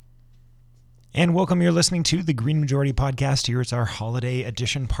And welcome. You're listening to the Green Majority Podcast. Here it's our holiday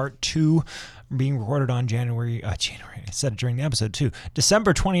edition, part 2, being recorded on January, I said it during the episode too.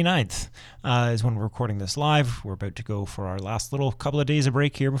 December 29th is when we're recording this live. We're about to go for our last little couple of days of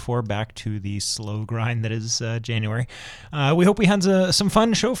break here before back to the slow grind that is January. We hope we had some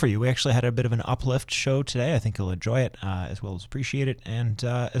fun show for you. We actually had a bit of an uplift show today. I think you'll enjoy it as well as appreciate it. And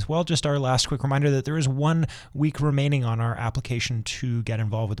as well, just our last quick reminder that there is 1 week remaining on our application to get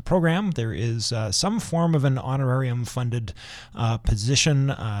involved with the program. There is some form of an honorarium funded position,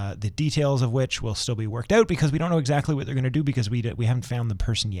 the details of which will still be worked out because we don't know exactly what they're going to do because we haven't found the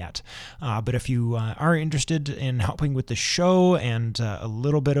person yet. But if you are interested in helping with the show and a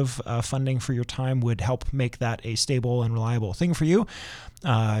little bit of funding for your time would help make that a stable and reliable thing for you.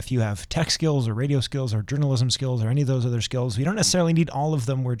 If you have tech skills or radio skills or journalism skills or any of those other skills, we don't necessarily need all of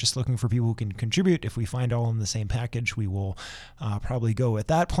them. We're just looking for people who can contribute. If we find all in the same package, we will probably go with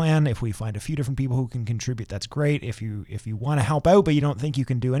that plan. If we find a few different people who can contribute, that's great. If you want to help out, but you don't think you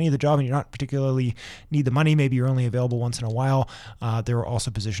can do any of the job and you're not particularly need the money, maybe you're only available once in a while, there are also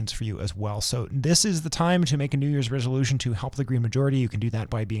positions for you as well. So this is the time to make a New Year's resolution to help the Green Majority. You can do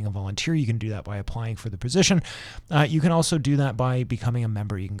that by being a volunteer. You can do that by applying for the position. You can also do that by becoming a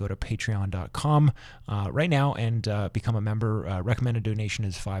member. You can go to patreon.com right now and become a member. Recommended donation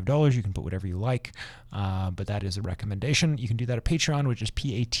is $5. You can put whatever you like, but that is a recommendation. You can do that at Patreon, which is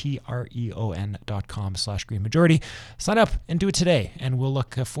patreon.com/Green Majority. Sign up and do it today, and we'll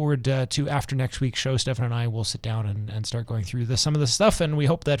look forward to after next week's show. Stefan and I will sit down and start going through some of this stuff, and we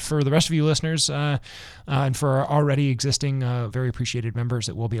hope that for the rest of you listeners and for our already existing very appreciated members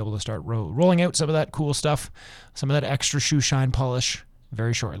that we'll be able to start rolling out some of that cool stuff, some of that extra shoe shine polish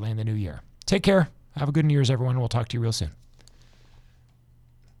very shortly in the new year. Take care. Have a good New Year's, everyone. We'll talk to you real soon.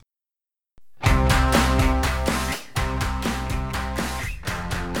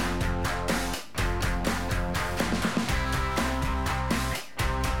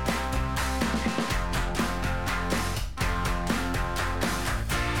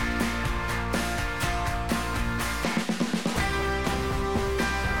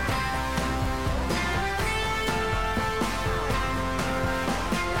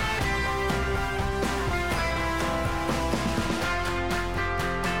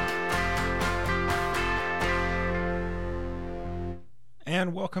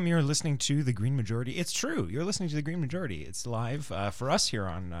 And welcome. You're listening to the Green Majority. It's true. You're listening to the Green Majority. It's live for us here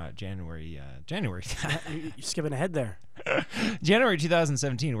on January. You're skipping ahead there. January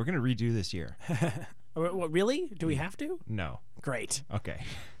 2017. We're going to redo this year. What, really? Do we have to? No. Great. Okay.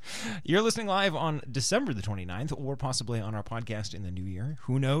 You're listening live on December the 29th, or possibly on our podcast in the new year.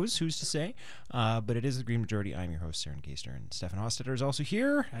 Who knows? Who's to say? But it is the Green Majority. I'm your host, Saren Keister, and Stefan Hostetter is also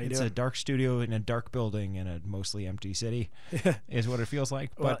here. It's a dark studio in a dark building in a mostly empty city, is what it feels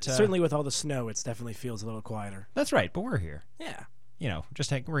like. Well, but certainly with all the snow, it definitely feels a little quieter. That's right, but we're here. Yeah. We're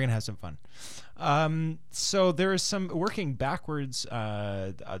going to have some fun. So there is some working backwards.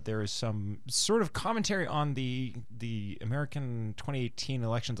 There is some sort of commentary on the American 2018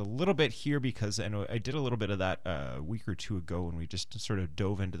 elections a little bit here because I know I did a little bit of that a week or two ago when we just sort of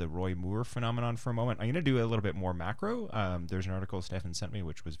dove into the Roy Moore phenomenon for a moment. I'm going to do a little bit more macro. There's an article Stefan sent me,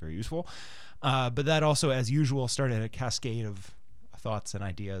 which was very useful. But that also, as usual, started a cascade of thoughts and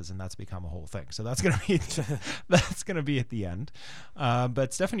ideas, and that's become a whole thing. So that's gonna be at the end.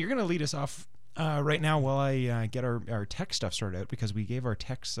 But Stefan, you're gonna lead us off right now while I get our tech stuff sorted out because we gave our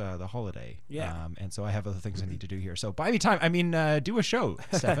techs the holiday. Yeah. And so I have other things I need to do here. So buy me time. I mean, do a show,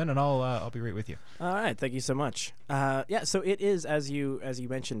 Stefan, and I'll be right with you. All right. Thank you so much. Yeah. So it is as you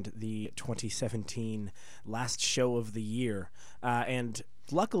mentioned the 2017 last show of the year, and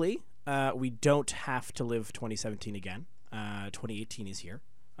luckily we don't have to live 2017 again. 2018 is here.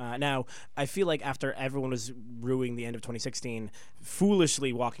 Now, I feel like after everyone was ruining the end of 2016,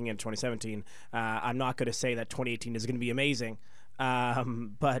 foolishly walking into 2017, I'm not going to say that 2018 is going to be amazing,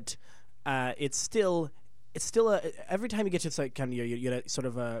 but it's still every time you get to kind of you get a sort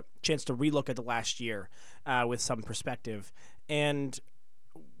of a chance to relook at the last year with some perspective. And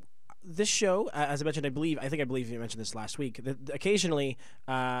this show, as I mentioned, I believe you mentioned this last week. Occasionally,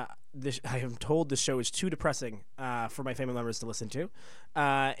 I am told this show is too depressing for my family members to listen to,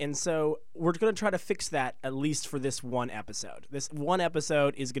 and so we're going to try to fix that at least for this one episode. This one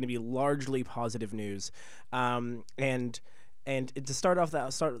episode is going to be largely positive news, and to start off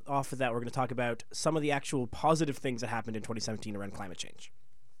with that, we're going to talk about some of the actual positive things that happened in 2017 around climate change.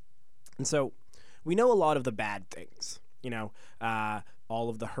 And so we know a lot of the bad things. All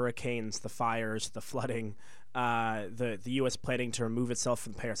of the hurricanes, the fires, the flooding, the U.S. planning to remove itself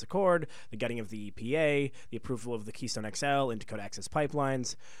from the Paris Accord, the gutting of the EPA, the approval of the Keystone XL and Dakota Access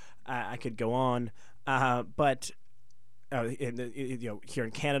pipelines. I could go on, but. Here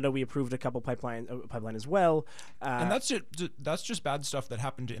in Canada, we approved a couple pipeline as well, and that's just bad stuff that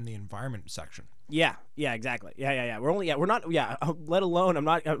happened in the environment section. Yeah, exactly. Yeah. We're not. Yeah, let alone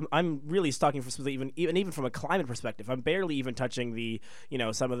I'm really talking for even from a climate perspective. I'm barely even touching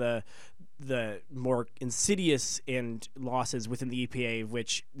some of the more insidious and losses within the EPA, of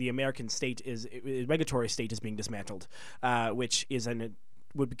which the American regulatory state is being dismantled, which is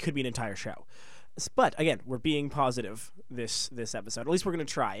could be an entire show. But again, we're being positive this episode. At least we're going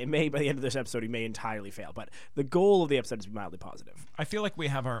to try. It may, by the end of this episode, we may entirely fail. But the goal of the episode is to be mildly positive. I feel like we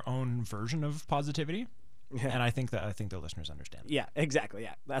have our own version of positivity, and I think the listeners understand. Yeah, exactly.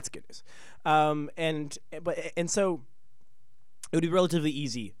 Yeah, that's good news. And so it would be relatively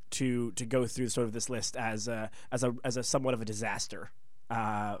easy to go through sort of this list as a somewhat of a disaster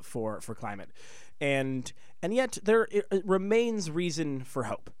for climate, and yet it remains reason for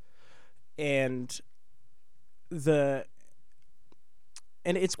hope. And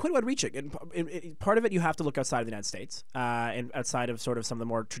it's quite wide-reaching, and part of it you have to look outside of the United States, and outside of sort of some of the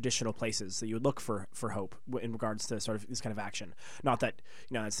more traditional places that you would look for hope in regards to sort of this kind of action. Not that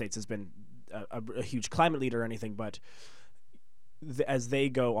the United States has been a huge climate leader or anything, but as they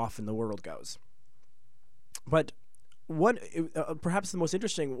go, often the world goes. But perhaps one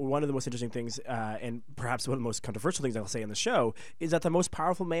of the most interesting things, and perhaps one of the most controversial things I'll say in the show, is that the most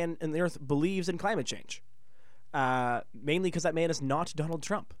powerful man on the earth believes in climate change. Mainly because that man is not Donald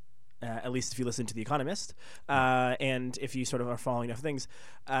Trump. At least if you listen to The Economist, and if you sort of are following enough things,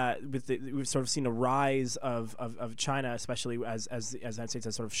 we've sort of seen a rise of China, especially as the United States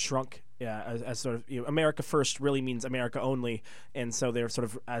has sort of shrunk. As sort of America first really means America only, and so they're sort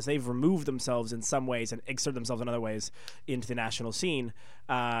of, as they've removed themselves in some ways and exerted themselves in other ways into the national scene,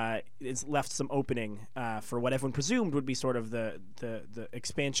 it's left some opening for what everyone presumed would be sort of the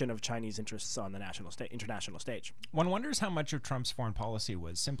expansion of Chinese interests on the international stage. One wonders how much of Trump's foreign policy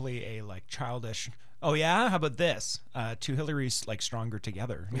was simply a childish, oh yeah, how about this, to Hillary's stronger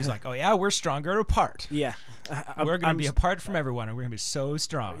together. He's like, oh yeah, we're stronger apart. Yeah, we're going to be apart from everyone, and we're going to be so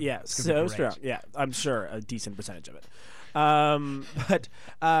strong. Yeah, so strong. Yeah, I'm sure a decent percentage of it.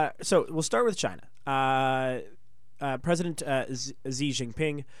 So we'll start with China. President Xi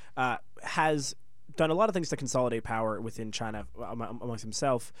Jinping has done a lot of things to consolidate power within China amongst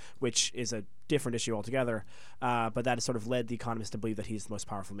himself, which is a different issue altogether. But that has sort of led the economists to believe that he's the most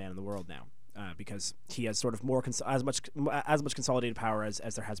powerful man in the world now, because he has sort of as much consolidated power as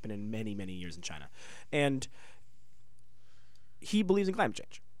there has been in many, many years in China, and he believes in climate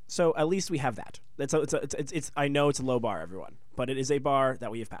change. So at least we have that. It's I know it's a low bar, everyone, but it is a bar that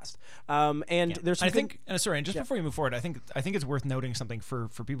we have passed. There's something. Before you move forward, I think it's worth noting something for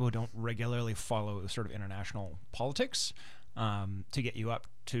people who don't regularly follow sort of international politics, to get you up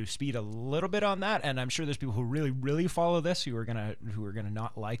to speed a little bit on that. And I'm sure there's people who really, really follow this who are gonna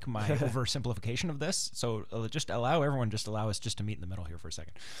not like my oversimplification of this. So allow us just to meet in the middle here for a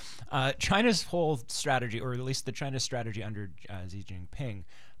second. China's whole strategy, or at least the China's strategy under Xi Jinping,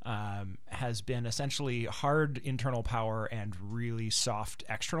 has been essentially hard internal power and really soft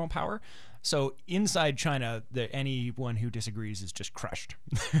external power. So inside China, anyone who disagrees is just crushed.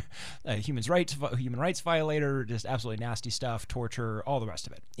 Human rights violator, just absolutely nasty stuff, torture, all the rest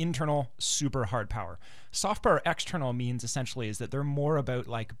of it. Internal, super hard power. Soft power external means essentially is that they're more about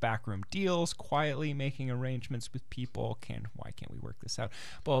backroom deals, quietly making arrangements with people. Why can't we work this out?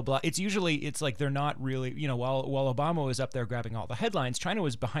 Blah, blah, blah. It's like they're not really, while Obama was up there grabbing all the headlines, China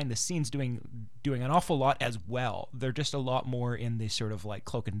was behind the scenes doing an awful lot as well. They're just a lot more in the sort of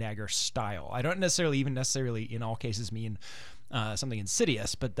cloak and dagger style. I don't necessarily in all cases mean something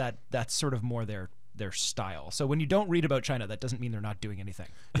insidious, but that's sort of more their style. So when you don't read about China, that doesn't mean they're not doing anything.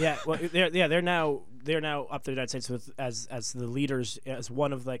 Yeah, well, they're now up to the United States with as the leaders, as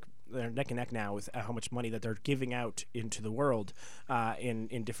one of they're neck and neck now with how much money that they're giving out into the world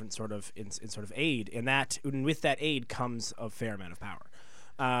in different sort of in sort of aid, and with that aid comes a fair amount of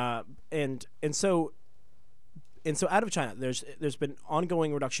power, and so out of China, there's been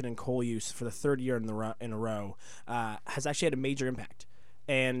ongoing reduction in coal use for the third year in a row, has actually had a major impact,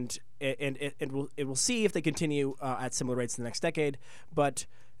 and we'll see if they continue at similar rates in the next decade. But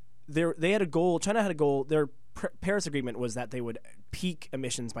they had a goal. China had a goal. Their Paris Agreement was that they would peak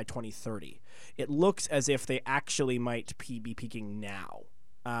emissions by 2030. It looks as if they actually might be peaking now.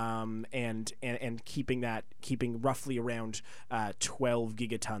 and keeping roughly around 12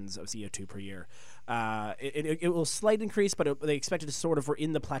 gigatons of CO2 per year. It will slight increase, but they expected to sort of we're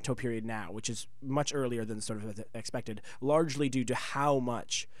in the plateau period now, which is much earlier than sort of expected, largely due to how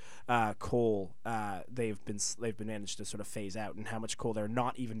much coal they've been managed to sort of phase out, and how much coal they're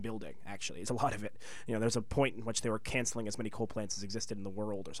not even building. Actually, it's a lot of it. There's a point in which they were canceling as many coal plants as existed in the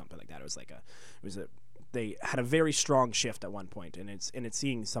world, or something like that. They had a very strong shift at one point, and it's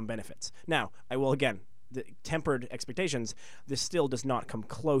seeing some benefits. Now, I will again tempered expectations. This still does not come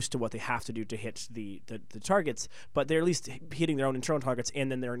close to what they have to do to hit the targets, but they're at least hitting their own internal targets,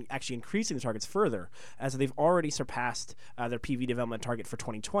 and then they're actually increasing the targets further, as they've already surpassed their PV development target for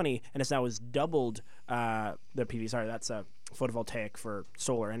 2020, and it's now doubled their PV. Sorry, that's photovoltaic for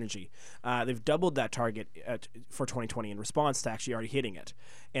solar energy. They've doubled that target for 2020 in response to actually already hitting it.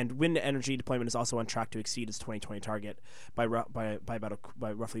 And wind energy deployment is also on track to exceed its 2020 target by roughly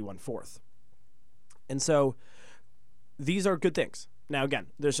 1/4. And so these are good things. Now, again,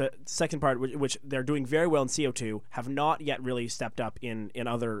 there's a second part which they're doing very well in CO2, have not yet really stepped up in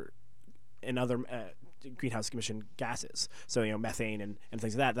other greenhouse emission gases. So, methane and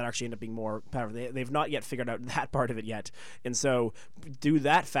things like that actually end up being more powerful. They've not yet figured out that part of it yet. And so, due to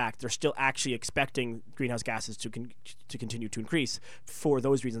that fact, they're still actually expecting greenhouse gases to continue to increase for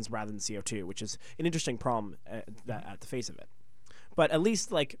those reasons rather than CO2, which is an interesting problem at the face of it. But at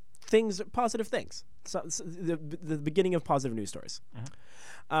least, positive things. So the beginning of positive news stories.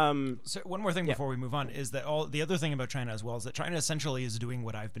 So one more thing before we move on is that the other thing about China as well is that China essentially is doing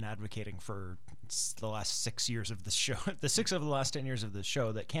what I've been advocating for the last 6 years of this show, the 6 of the last 10 years of this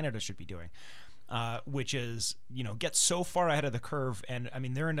show that Canada should be doing. Which is, get so far ahead of the curve, and I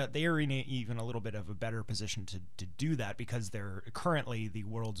mean they're in even a little bit of a better position to do that because they're currently the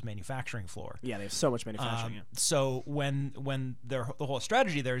world's manufacturing floor. Yeah, they have so much manufacturing. So when the whole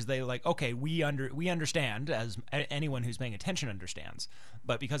strategy there is okay, we understand, as anyone who's paying attention understands,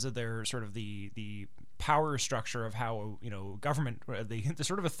 but because of their sort of the power structure of how government, the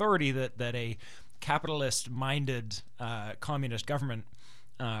sort of authority that a capitalist-minded communist government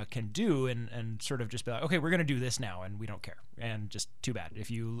can do and sort of just be like, okay, we're going to do this now and we don't care, and just too bad if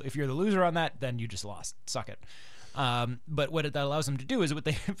you're the loser on that, then you just lost, suck it. But what that allows them to do is what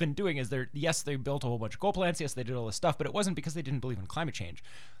they've been doing is they built a whole bunch of coal plants, yes, they did all this stuff, but it wasn't because they didn't believe in climate change.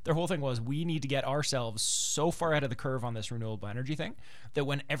 Their whole thing was, we need to get ourselves so far ahead of the curve on this renewable energy thing that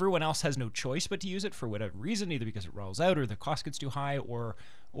when everyone else has no choice but to use it for whatever reason, either because it rolls out or the cost gets too high or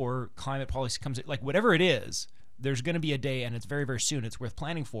climate policy comes in, whatever it is, there's going to be a day, and it's very, very soon, it's worth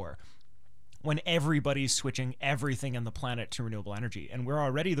planning for, when everybody's switching everything on the planet to renewable energy. And we're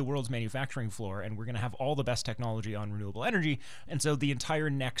already the world's manufacturing floor, and we're going to have all the best technology on renewable energy. And so the entire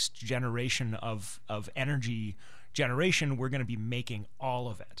next generation of energy generation, we're going to be making all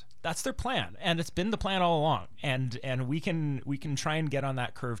of it. That's their plan, and it's been the plan all along. And we can try and get on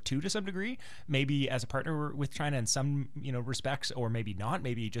that curve too, to some degree, maybe as a partner with China in some respects, or maybe not,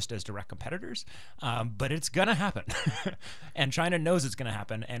 maybe just as direct competitors. But it's gonna happen, and China knows it's gonna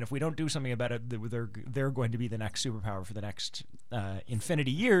happen. And if we don't do something about it, they're going to be the next superpower for the next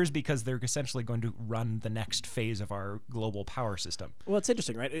infinity years, because they're essentially going to run the next phase of our global power system. Well, it's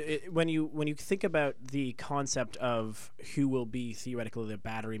interesting, right? When you think about the concept of who will be theoretically the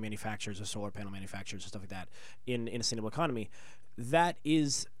battery manufacturers or solar panel manufacturers or stuff like that in a sustainable economy, that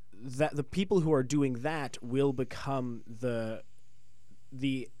the people who are doing that will become the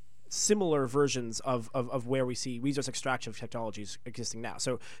similar versions of where we see resource extraction technologies existing now.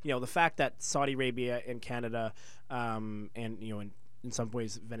 So the fact that Saudi Arabia and Canada and in some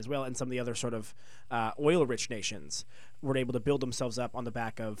ways Venezuela and some of the other sort of oil-rich nations were able to build themselves up on the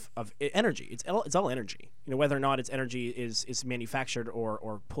back of energy. It's all energy. Whether or not its energy is manufactured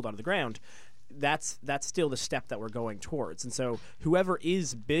or pulled out of the ground, that's still the step that we're going towards. And so whoever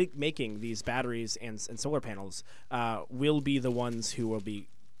is making these batteries and solar panels will be the ones who will be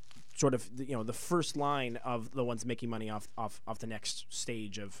sort of the first line of the ones making money off the next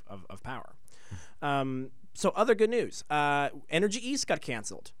stage of power. So other good news, Energy East got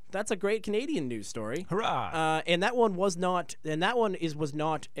canceled. That's a great Canadian news story. Hurrah! And that one was not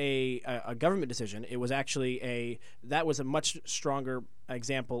a government decision. It was actually that was a much stronger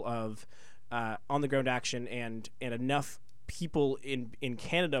example of on the ground action and enough people in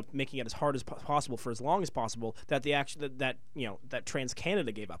Canada making it as hard as possible for as long as possible that that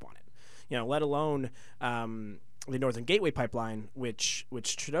TransCanada gave up on it. Let alone the Northern Gateway pipeline, which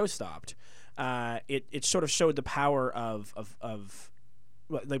Trudeau stopped. It sort of showed the power of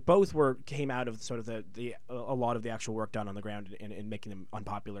like both came out of sort of a lot of the actual work done on the ground in making them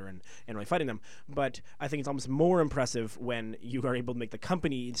unpopular and really fighting them. But I think it's almost more impressive when you are able to make the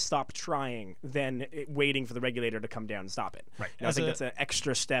company stop trying than waiting for the regulator to come down and stop it. Right. I think that's an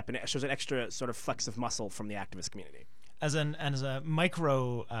extra step, and it shows an extra sort of flex of muscle from the activist community. As a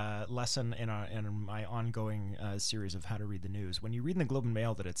micro lesson in my ongoing series of How to Read the News, when you read in the Globe and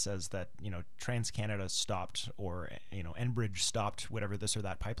Mail that it says that TransCanada stopped or Enbridge stopped whatever this or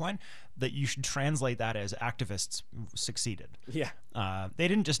that pipeline, that you should translate that as activists succeeded. Yeah. They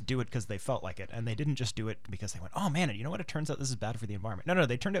didn't just do it because they felt like it, and they didn't just do it because they went, oh man, you know what? It turns out this is bad for the environment. No,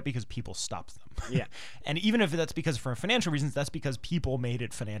 they turned out because people stopped them. Yeah. And even if that's because for financial reasons, that's because people made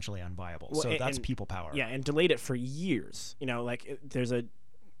it financially unviable. Well, so that's people power. Yeah, and delayed it for years. There's a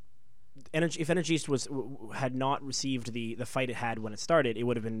if Energy East had not received the fight it had when it started, it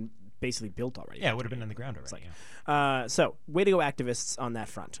would have been basically built already. Yeah, it would have been in the ground already. So way to go, activists on that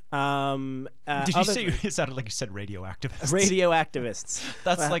front. Did you say it sounded like you said radio activists? Radio activists.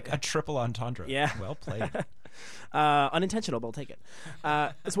 That's like a triple entendre. Yeah. Well played. Unintentional, but I'll take it.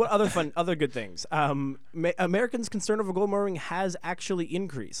 So what other good things? Americans' concern over global warming has actually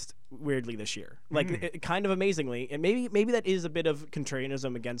increased weirdly this year, kind of amazingly, and maybe that is a bit of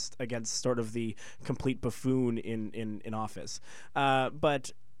contrarianism against sort of the complete buffoon in office,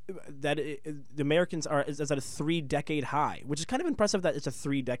 but that the Americans is at a 3-decade high, which is kind of impressive that it's a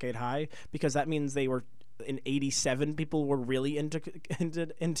 3-decade high, because that means they were in 87 people were really into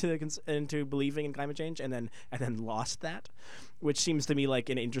believing in climate change and then lost that, which seems to me like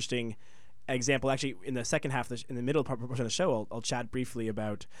an interesting example. Actually, in the second half, in the middle portion of the show, I'll chat briefly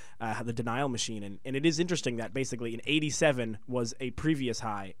about the denial machine, and it is interesting that basically in 87 was a previous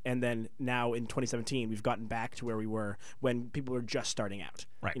high, and then now in 2017 we've gotten back to where we were when people were just starting out.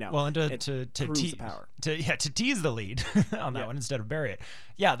 Right. Well, and to tease the lead on that one instead of bury it.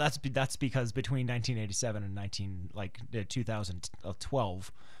 Yeah, that's because between 1987 and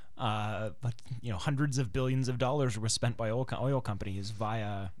 2012. But hundreds of billions of dollars were spent by oil companies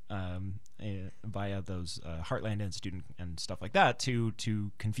via those Heartland Institute and stuff like that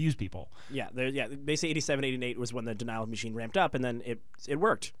to confuse people. Yeah, basically 87, 88 was when the denial machine ramped up, and then it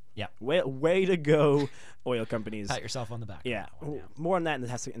worked. Yeah, way to go, oil companies. Pat yourself on the back. Yeah, more on that in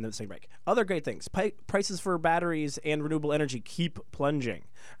the second break. Other great things: prices for batteries and renewable energy keep plunging,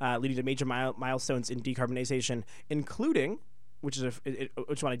 leading to major milestones in decarbonization, including, which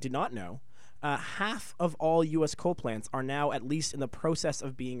one I did not know, half of all U.S. coal plants are now at least in the process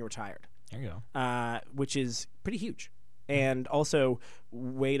of being retired. There you go. Which is pretty huge. And also,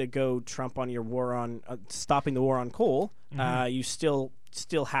 way to go, Trump, on your war on stopping the war on coal. You still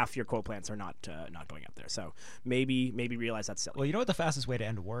half your coal plants are not going up there. So maybe realize that's silly. Well, you know what the fastest way to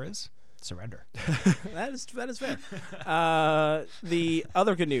end a war is? Surrender. That is fair. The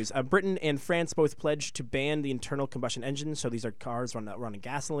other good news: Britain and France both pledged to ban the internal combustion engine. So these are cars running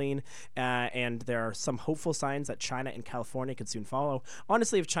gasoline, and there are some hopeful signs that China and California could soon follow.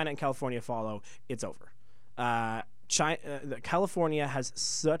 Honestly, if China and California follow, it's over. California has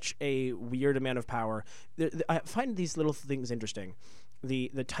such a weird amount of power. I find these little things interesting. The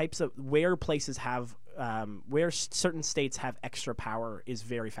types of where places have where certain states have extra power is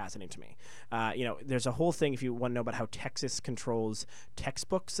very fascinating to me. There's a whole thing if you want to know about how Texas controls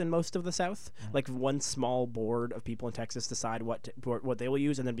textbooks in most of the South. Like one small board of people in Texas decide what they will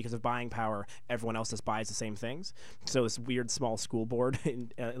use, and then because of buying power, everyone else just buys the same things. So this weird small school board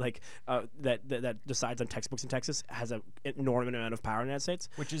that decides on textbooks in Texas has an enormous amount of power in the United States,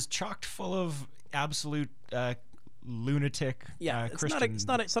 which is chocked full of absolute lunatic Christian. It's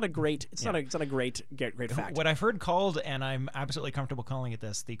not a great fact. What I've heard called, and I'm absolutely comfortable calling it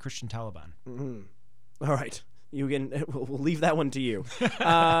this, the Christian Taliban. All right, you can. We'll leave that one to you.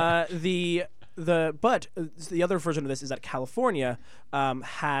 The other version of this is that California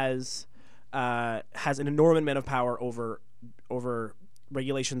has an enormous amount of power over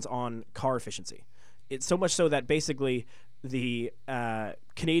regulations on car efficiency. It's so much so that basically the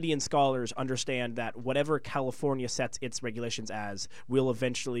Canadian scholars understand that whatever California sets its regulations as will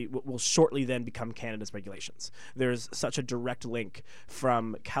shortly then become Canada's regulations. There's such a direct link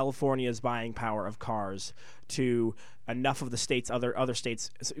from California's buying power of cars to enough of the states, other states.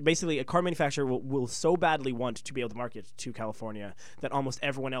 So basically, a car manufacturer will so badly want to be able to market to California that almost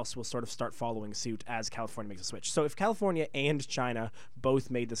everyone else will sort of start following suit as California makes a switch. So if California and China both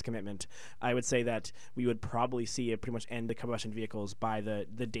made this commitment, I would say that we would probably see a pretty much end to combustion vehicles by the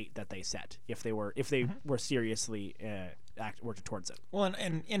date that they set, if they were seriously worked towards it. Well,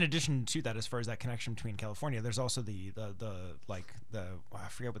 and in addition to that, as far as that connection between California, there's also the I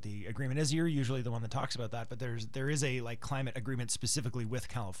forget what the agreement is. You're usually the one that talks about that, but there is a like climate agreement specifically with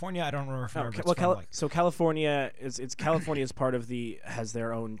California. I don't remember if it's from, so California it's California is part of has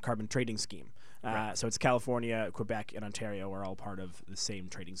their own carbon trading scheme. Right. So it's California, Quebec, and Ontario are all part of the same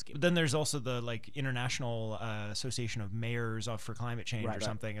trading scheme. But then there's also the like International Association of Mayors for Climate Change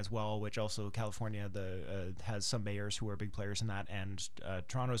something as well, which also California has some mayors who are big players in that, and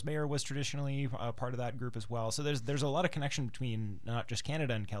Toronto's mayor was traditionally part of that group as well. So there's a lot of connection between not just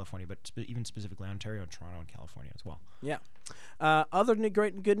Canada and California, but even specifically Ontario, Toronto, and California as well. Yeah. Other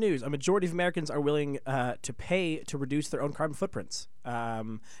great good news: a majority of Americans are willing to pay to reduce their own carbon footprints,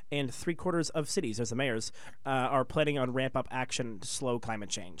 and 3/4 of cities, as the mayors, are planning on ramp up action to slow climate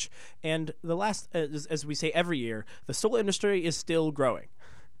change. And the last, as we say every year, the solar industry is still growing.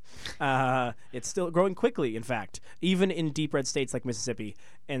 It's still growing quickly, in fact, even in deep red states like Mississippi.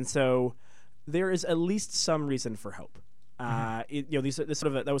 And so there is at least some reason for hope. That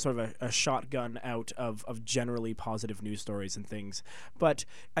was sort of a shotgun out of generally positive news stories and things. But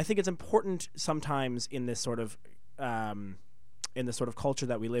I think it's important sometimes in this sort of culture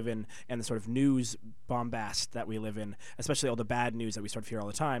that we live in and the sort of news bombast that we live in, especially all the bad news that we sort of hear all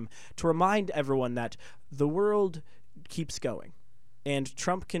the time, to remind everyone that the world keeps going. And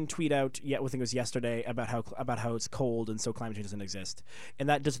Trump can tweet out, I think it was yesterday, about how it's cold and so climate change doesn't exist, and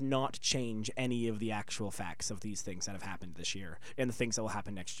that does not change any of the actual facts of these things that have happened this year and the things that will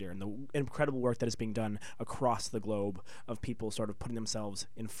happen next year, and the incredible work that is being done across the globe of people sort of putting themselves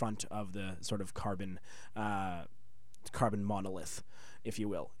in front of the sort of carbon monolith, if you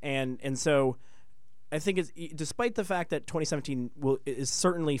will, and so I think despite the fact that 2017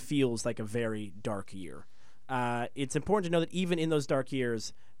 certainly feels like a very dark year. It's important to know that even in those dark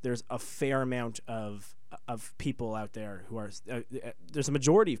years, there's a fair amount of people out there who are there's a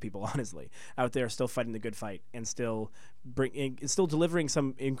majority of people, honestly, out there still fighting the good fight and still delivering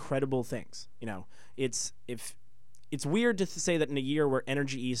some incredible things. It's weird to say that in a year where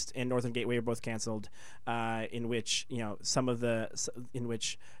Energy East and Northern Gateway are both canceled, in which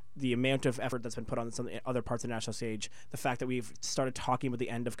the amount of effort that's been put on some other parts of the national stage, the fact that we've started talking about the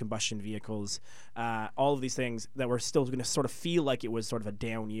end of combustion vehicles, all of these things that we're still going to sort of feel like it was sort of a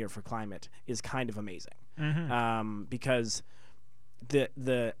down year for climate is kind of amazing. Mm-hmm. Because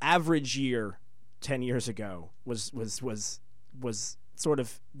the average year 10 years ago was sort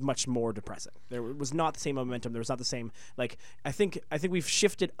of much more depressing. There was not the same momentum. There was not the same, I think we've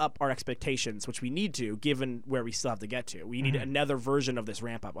shifted up our expectations, which we need to, given where we still have to get to. We need another version of this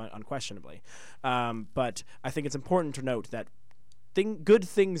ramp up, unquestionably. But I think it's important to note that good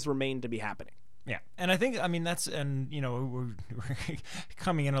things remain to be happening. Yeah, and I think, we're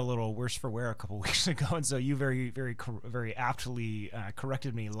coming in a little worse for wear a couple weeks ago, and so you very, very, very aptly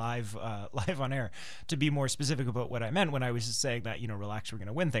corrected me live on air to be more specific about what I meant when I was just saying that, relax, we're going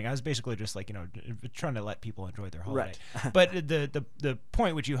to win thing. I was basically just trying to let people enjoy their holiday. Right. But the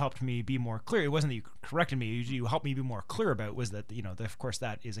point which you helped me be more clear, it wasn't that you corrected me, you helped me be more clear about was that, of course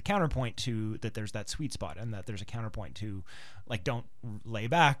that is a counterpoint to that there's that sweet spot, and that there's a counterpoint to don't lay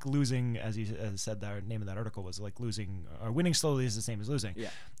back. Losing, as you said, the name of that article was losing or winning slowly is the same as losing. Yeah.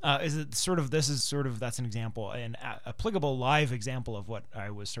 That's an example, an applicable live example of what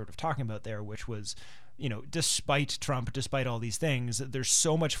I was sort of talking about there, which was, despite Trump, despite all these things, there's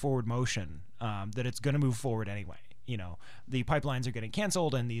so much forward motion that it's going to move forward anyway. The pipelines are getting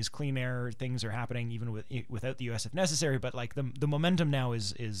canceled and these clean air things are happening even without the U.S. if necessary. But the momentum now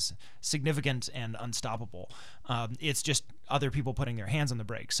is significant and unstoppable. It's just other people putting their hands on the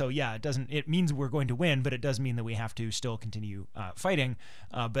brakes. So yeah, it means we're going to win, but it does mean that we have to still continue fighting.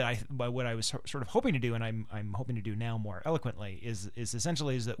 But what I was sort of hoping to do, and I'm hoping to do now more eloquently, is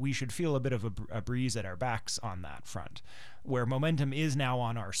essentially that we should feel a bit of a breeze at our backs on that front, where momentum is now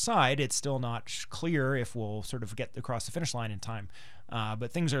on our side. It's still not clear if we'll sort of get across the finish line in time,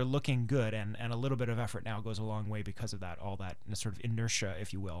 but things are looking good, and a little bit of effort now goes a long way because of that, all that sort of inertia,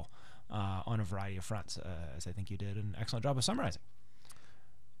 if you will, on a variety of fronts, as I think you did an excellent job of summarizing.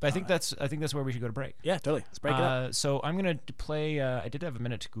 But I think that's where we should go to break. Yeah, totally. Let's break it up. So I'm going to play, I did have a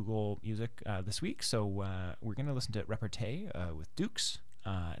minute to Google music this week, so we're going to listen to Repartee with Dukes.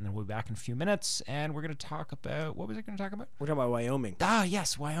 And then we'll be back in a few minutes, and we're going to talk about, what was I going to talk about? We're talking about Wyoming.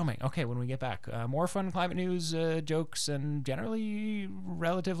 Yes, Wyoming. Okay, when we get back. More fun climate news, jokes, and generally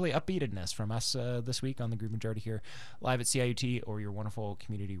relatively upbeatedness from us this week on the Green Majority here, live at CIUT, or your wonderful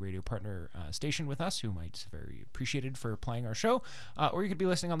community radio partner station with us, who might be very appreciated for playing our show. Or you could be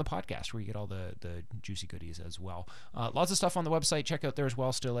listening on the podcast, where you get all the juicy goodies as well. Lots of stuff on the website. Check out there as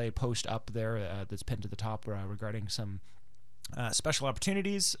well. Still a post up there that's pinned to the top regarding some special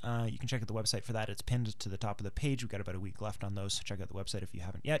opportunities. You can check out the website for that. It's pinned to the top of the page. We've got about a week left on those, so check out the website if you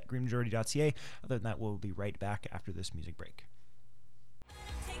haven't yet, greenmajority.ca. Other than that, we'll be right back after this music break.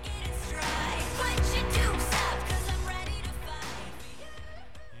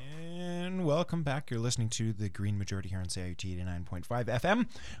 And welcome back. You're listening to the Green Majority here on CIUT 89.5 FM,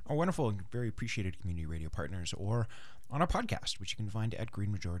 our wonderful and very appreciated community radio partners, or on our podcast, which you can find at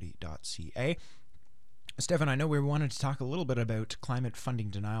greenmajority.ca. Stefan, I know we wanted to talk a little bit about climate funding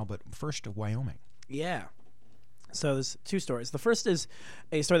denial, but first, Wyoming. Yeah. So there's two stories. The first is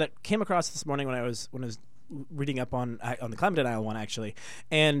a story that came across this morning when I was reading up on the climate denial one, actually,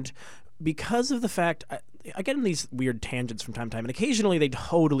 and because of the fact I get in these weird tangents from time to time, and occasionally they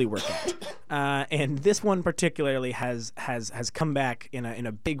totally work out. And this one particularly has come back in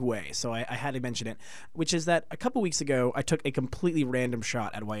a big way, so I had to mention it. Which is that a couple weeks ago, I took a completely random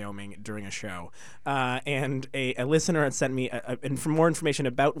shot at Wyoming during a show, and a listener had sent me more information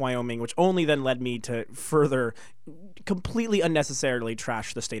about Wyoming, which only then led me to further completely unnecessarily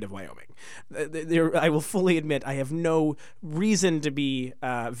trash the state of Wyoming. I will fully admit I have no reason to be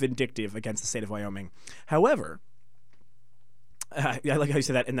vindictive against the state of Wyoming. However, I like how you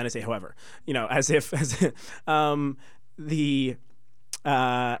say that, and then I say however, as if there's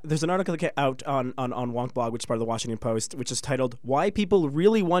an article out on Wonk Blog, which is part of the Washington Post, which is titled "Why People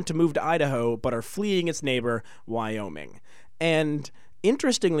Really Want to Move to Idaho But Are Fleeing Its Neighbor, Wyoming." And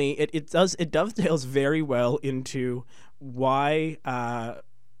interestingly, it dovetails very well into why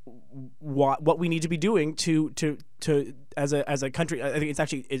what we need to be doing to as a country. I think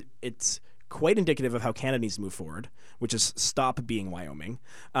it's quite indicative of how Canada needs to move forward, which is stop being Wyoming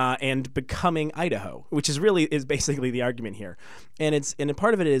and becoming Idaho, which is basically the argument here. And a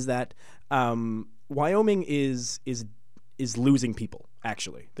part of it is that Wyoming is losing people.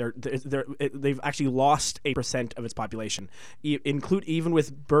 Actually, they've actually lost 8% of its population. Even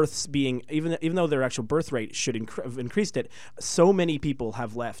with births being even though their actual birth rate should have increased it, so many people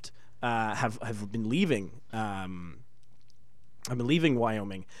have left, have been leaving. I've been leaving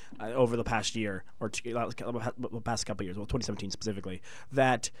Wyoming over the past year or the past couple of years, 2017 specifically,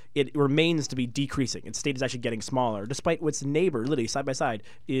 that it remains to be decreasing. Its state is actually getting smaller, despite its neighbor, literally side by side,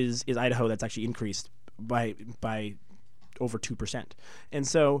 is Idaho, that's actually increased by over 2%. And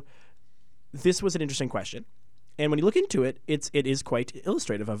so this was an interesting question. And when you look into it, it is quite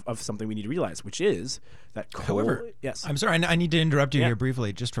illustrative of something we need to realize, which is that coal. However, yes, I'm sorry, I need to interrupt you here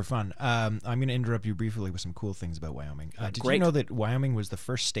briefly, just for fun. I'm going to interrupt you briefly with some cool things about Wyoming. Did you know that Wyoming was the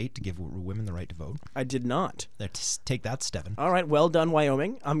first state to give women the right to vote? I did not. Take that, Stephen. All right, well done,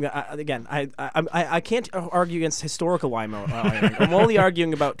 Wyoming. I can't argue against historical Wyoming. I'm only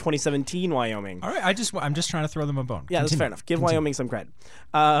arguing about 2017 Wyoming. All right, I'm just trying to throw them a bone. Yeah, that's fair enough. Give Wyoming some credit.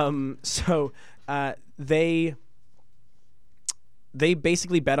 They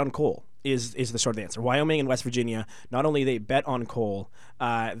basically bet on coal is the short answer. Wyoming and West Virginia, not only they bet on coal,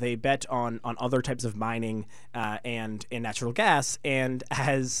 they bet on other types of mining and natural gas, and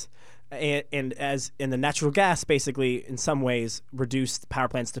the natural gas basically in some ways reduced power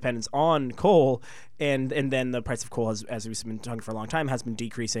plants' dependence on coal, and then the price of coal has, as we've been talking for a long time, has been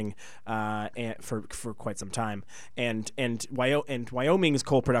decreasing for quite some time, and Wyoming's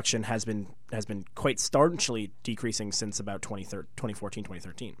coal production has been quite staunchly decreasing since about 2014,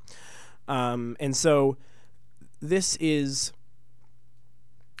 2013, and so this is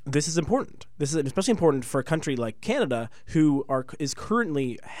important. This is especially important for a country like Canada, who is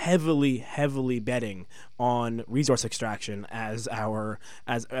currently heavily betting on resource extraction as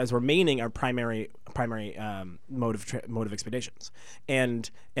remaining our primary mode of expeditions, and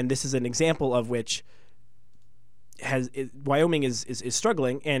this is an example of which Wyoming is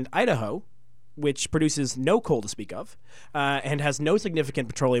struggling, and Idaho, which produces no coal to speak of, and has no significant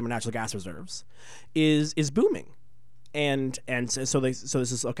petroleum or natural gas reserves, is booming. And so this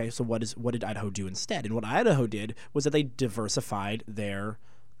is okay. So what did Idaho do instead? And what Idaho did was that they diversified their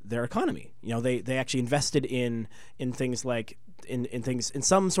economy. They actually invested in things like in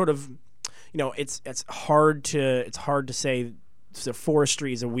some sort of, it's hard to say. So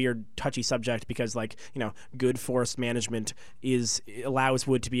forestry is a weird, touchy subject because, good forest management allows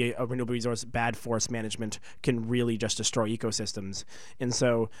wood to be a renewable resource. Bad forest management can really just destroy ecosystems. And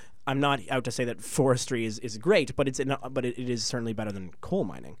so, I'm not out to say that forestry is great, but it is certainly better than coal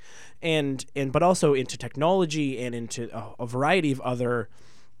mining, but also into technology and into a variety of other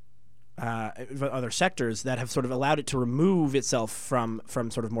sectors that have sort of allowed it to remove itself from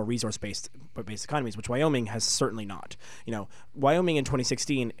sort of more resource-based economies, which Wyoming has certainly not. Wyoming in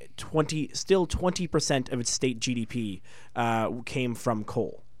 2016, 20% of its state GDP came from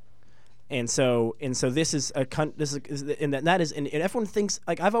coal. this is and everyone thinks,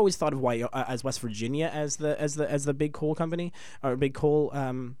 like, I've always thought of as West Virginia as the big coal company or big coal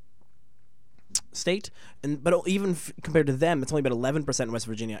state, but even compared to them, it's only about 11% in West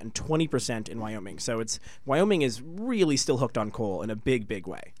Virginia and 20% in Wyoming. So Wyoming is really still hooked on coal in a big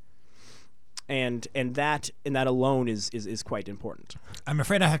way. And that alone is quite important. I'm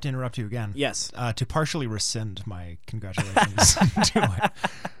afraid I have to interrupt you again. Yes. To partially rescind my congratulations to it.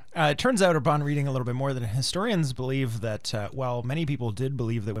 It turns out, upon reading a little bit more, that historians believe that while many people did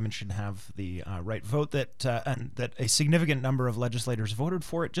believe that women should have the right vote, and that a significant number of legislators voted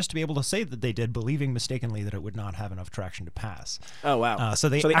for it just to be able to say that they did, believing mistakenly that it would not have enough traction to pass. Oh, wow. So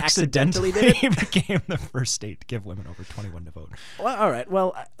they accidentally did it? became the first state to give women over 21 to vote. Well, all right.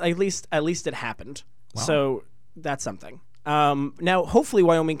 Well, at least it happened. Wow. So that's something. Now, hopefully,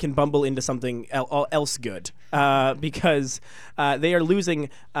 Wyoming can bumble into something else good, because they are losing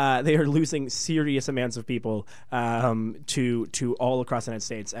serious amounts of people to all across the United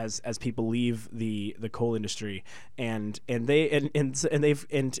States as people leave the coal industry, and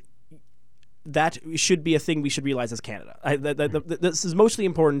that should be a thing we should realize as Canada. This is mostly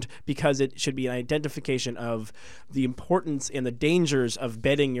important because it should be an identification of the importance and the dangers of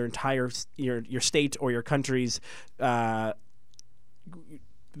betting your entire your state or your country's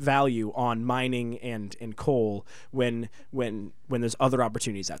value on mining and coal when there's other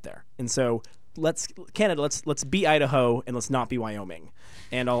opportunities out there. And so let's be Idaho and let's not be Wyoming.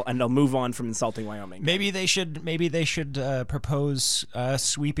 And I'll move on from insulting Wyoming. Maybe they should propose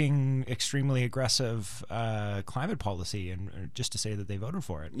sweeping, extremely aggressive climate policy, and just to say that they voted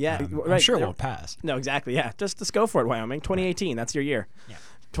for it. Yeah, right. I'm sure it won't pass. No, exactly. Yeah, just go for it, Wyoming. 2018, that's your year. Yeah.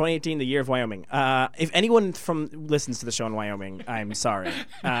 2018, the year of Wyoming. If anyone listens to the show in Wyoming, I'm sorry.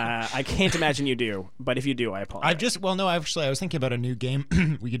 I can't imagine you do, but if you do, I apologize. I was thinking about a new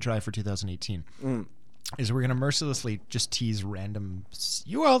game we could try for 2018. Is we're going to mercilessly just tease random.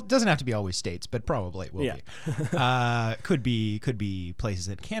 Well, it doesn't have to be always states, but probably it will be. Could be places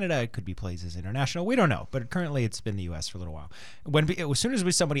in Canada. It could be places international. We don't know. But currently, it's been the U.S. for a little while. As soon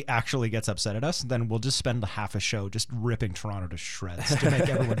as somebody actually gets upset at us, then we'll just spend half a show just ripping Toronto to shreds to make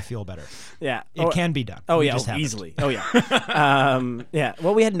everyone feel better. Yeah, it can be done. Easily. Oh yeah, yeah.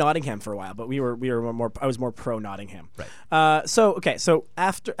 Well, we had Nottingham for a while, but we were more. I was more pro Nottingham. Right. So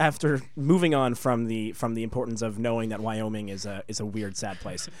after moving on from the importance of knowing that Wyoming is a weird, sad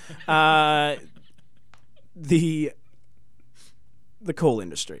place, the coal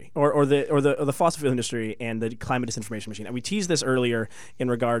industry or the fossil fuel industry and the climate disinformation machine. And we teased this earlier in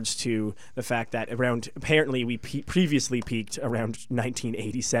regards to the fact that apparently we previously peaked around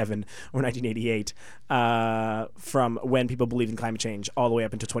 1987 or 1988 from when people believed in climate change all the way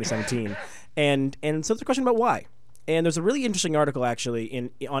up until 2017. and so there's a question about why. And there's a really interesting article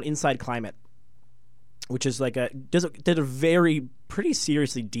actually on Inside Climate, which is did a very pretty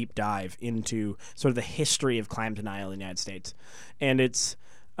seriously deep dive into sort of the history of climate denial in the United States, and it's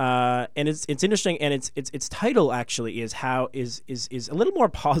interesting, and its title actually is a little more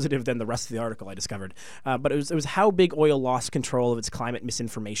positive than the rest of the article I discovered, but it was how big oil lost control of its climate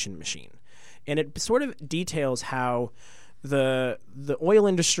misinformation machine, and it sort of details how the oil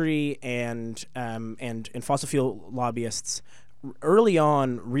industry and fossil fuel lobbyists early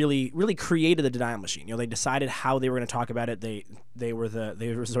on really created the denial machine. They decided how they were going to talk about it. They were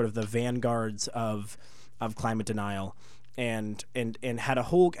sort of the vanguards of climate denial, and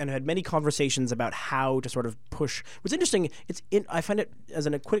had many conversations about how to sort of push. What's interesting, I find it, as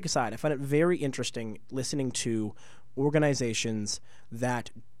a quick aside, I find it very interesting listening to organizations that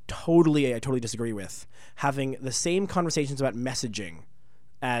I totally disagree with having the same conversations about messaging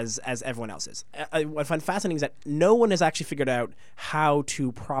as everyone else is. What I find fascinating is that no one has actually figured out how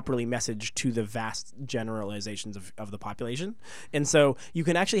to properly message to the vast generalizations of the population. And so you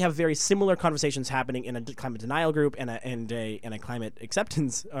can actually have very similar conversations happening in a climate denial group and a climate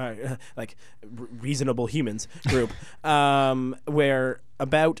acceptance, reasonable humans group, where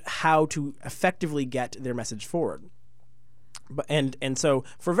about how to effectively get their message forward. And so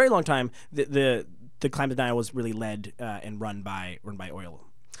for a very long time, the climate denial was really led and run by oil.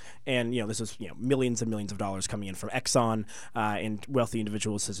 And this was millions and millions of dollars coming in from Exxon and wealthy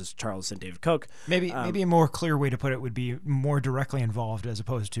individuals such as Charles and David Koch. Maybe a more clear way to put it would be more directly involved, as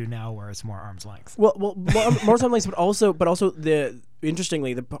opposed to now where it's more arm's length. Well, more arm's length, but also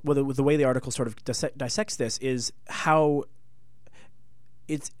interestingly, the way the article sort of dissects this is how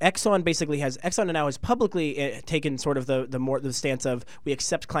it's Exxon now has publicly taken sort of the stance of we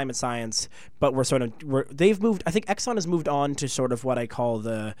accept climate science, but they've moved. I think Exxon has moved on to sort of what I call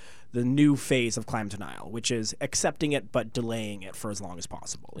the new phase of climate denial, which is accepting it but delaying it for as long as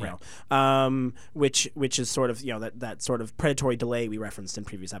possible. You know, which is sort of that sort of predatory delay we referenced in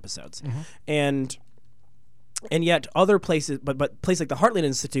previous episodes, and yet other places, but places like the Heartland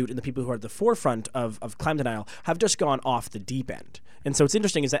Institute and the people who are at the forefront of climate denial have just gone off the deep end. And so what's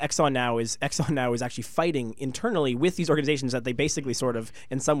interesting is that Exxon now is actually fighting internally with these organizations that they basically sort of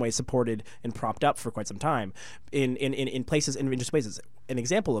in some ways supported and propped up for quite some time in places, in interesting places. An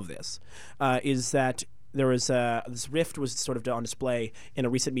example of this is that there was this rift was sort of on display in a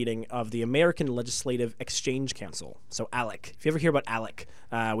recent meeting of the American Legislative Exchange Council, so ALEC. If you ever hear about ALEC,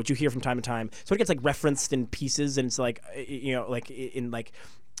 which you hear from time to time, so it gets like referenced in pieces, and it's like like in like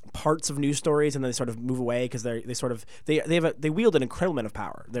parts of news stories, and then they sort of move away because they wield an incredible amount of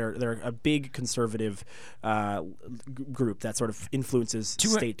power. They're a big conservative group that sort of influences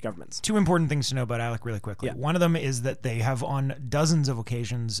state governments. Two important things to know about ALEC really quickly. Yeah. One of them is that they have on dozens of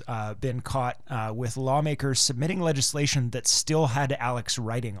occasions been caught with lawmakers submitting legislation that still had ALEC's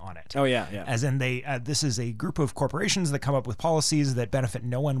writing on it. Oh yeah. As in this is a group of corporations that come up with policies that benefit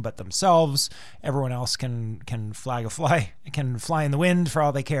no one but themselves. Everyone else can fly in the wind for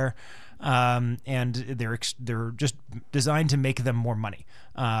all they care. And they're just designed to make them more money.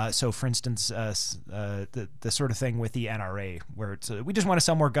 So, for instance, the sort of thing with the NRA, where it's we just want to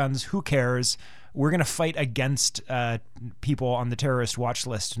sell more guns. Who cares? We're going to fight against people on the terrorist watch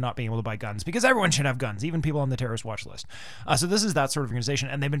list not being able to buy guns because everyone should have guns, even people on the terrorist watch list. So this is that sort of organization,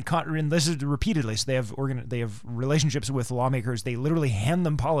 and they've been caught in this repeatedly. So they have relationships with lawmakers. They literally hand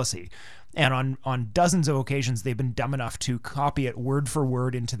them policy. And on dozens of occasions, they've been dumb enough to copy it word for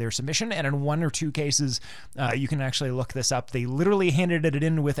word into their submission. And in one or two cases, you can actually look this up. They literally handed it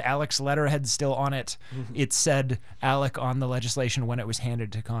in with ALEC's letterhead still on it. Mm-hmm. It said ALEC on the legislation when it was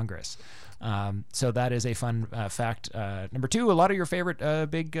handed to Congress. So that is a fun fact. Number two, a lot of your favorite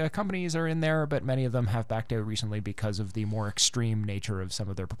big companies are in there, but many of them have backed out recently because of the more extreme nature of some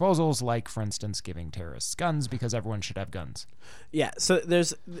of their proposals, like, for instance, giving terrorists guns because everyone should have guns. Yeah, so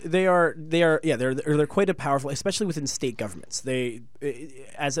they're quite powerful, especially within state governments. They,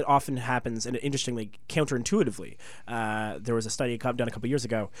 as it often happens, and interestingly, counterintuitively, there was a study done a couple years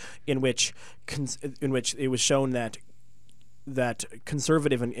ago in which it was shown that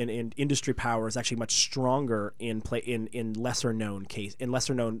conservative and industry power is actually much stronger in lesser known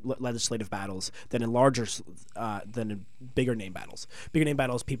legislative battles than in bigger name battles. Bigger name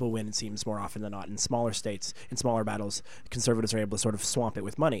battles, people win, it seems, more often than not. In smaller states, in smaller battles, conservatives are able to sort of swamp it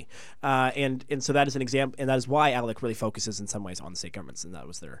with money. And so that is an example, and that is why ALEC really focuses in some ways on the state governments, and that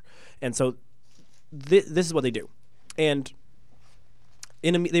was their. And so this is what they do. And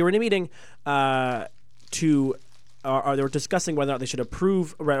they were in a meeting they were discussing whether or not they should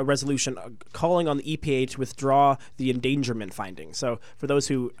approve a resolution calling on the EPA to withdraw the endangerment finding. So for those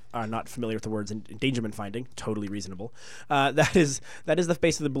who are not familiar with the words endangerment finding, totally reasonable, that is the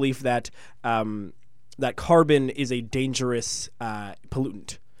base of the belief that carbon is a dangerous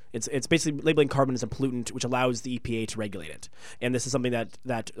pollutant. It's basically labeling carbon as a pollutant, which allows the EPA to regulate it. And this is something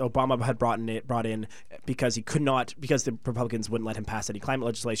that Obama had brought in because because the Republicans wouldn't let him pass any climate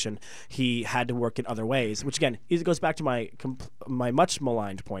legislation. He had to work in other ways, which again goes back to my much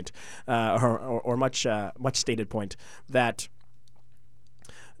maligned point, or much stated point that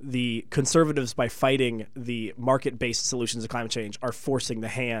the conservatives, by fighting the market-based solutions of climate change, are forcing the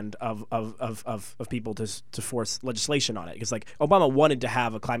hand of people to force legislation on it. Because like Obama wanted to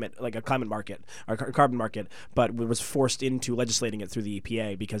have a climate market or carbon market, but was forced into legislating it through the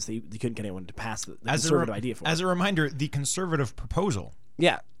EPA because they couldn't get anyone to pass the conservative idea for it. As a reminder, the conservative proproposal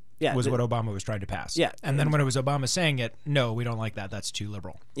was what Obama was trying to pass. Yeah. And then when it was Obama saying it, no, we don't like that. That's too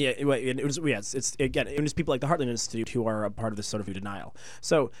liberal. Yeah, it was people like the Heartland Institute who are a part of this sort of new denial.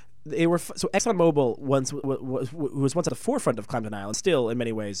 So ExxonMobil was once at the forefront of climate denial, and still in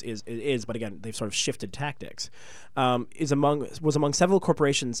many ways is, but again they've sort of shifted tactics. Was among several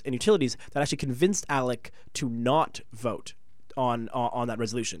corporations and utilities that actually convinced ALEC to not vote on that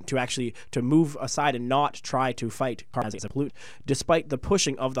resolution, to move aside and not try to fight carbon as a pollutant, despite the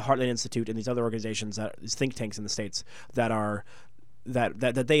pushing of the Heartland Institute and these other organizations, these think tanks in the states that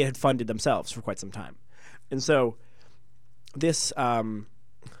they had funded themselves for quite some time. And so this and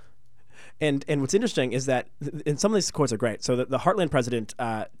what's interesting is that and some of these quotes are great. So the Heartland president,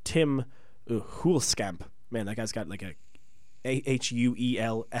 Tim Hulskamp, man, that guy's got like a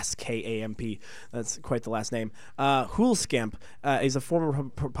Huelskamp. That's quite the last name. Huelskamp is a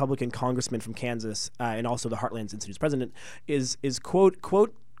former Republican congressman from Kansas and also the Heartland Institute's president. Is quote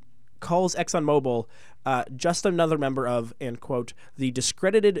calls ExxonMobil just another member of, and quote, the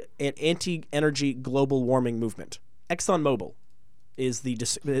discredited and anti-energy global warming movement. ExxonMobil is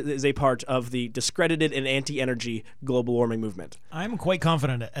a part of the discredited and anti-energy global warming movement. I'm quite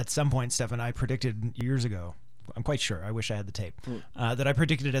confident at some point, Stefan, I predicted years ago, I'm quite sure, I wish I had the tape, that I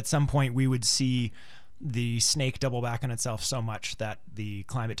predicted at some point we would see the snake double back on itself so much that the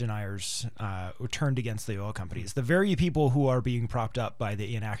climate deniers turned against the oil companies, the very people who are being propped up by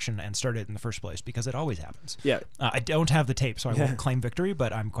the inaction and started in the first place, because it always happens. Yeah. I don't have the tape, so I won't claim victory,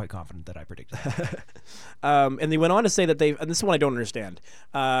 but I'm quite confident that I predicted that. And they went on to say that they've, and this is one I don't understand,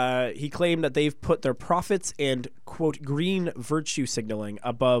 he claimed that they've put their profits and, quote, green virtue signaling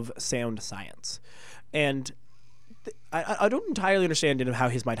above sound science. And I don't entirely understand how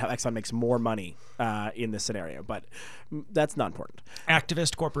Exxon makes more money in this scenario, but that's not important.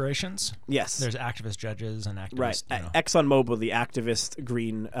 Activist corporations. Yes, there's activist judges and activists. Right, you know. ExxonMobil, the activist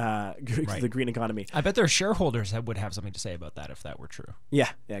green, the green economy. I bet their shareholders would have something to say about that if that were true. Yeah,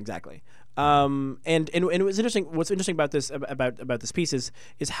 exactly. And it was interesting. What's interesting about this piece is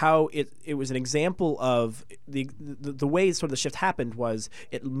how it was an example of the way sort of the shift happened was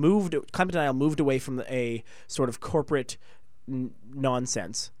climate denial moved away from a sort of corporate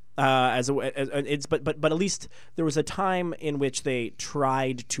nonsense. But at least there was a time in which they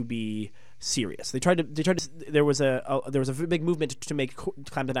tried to be serious. There was a big movement to make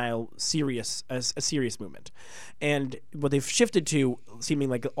climate denial serious, as a serious movement, and what they've shifted to, seeming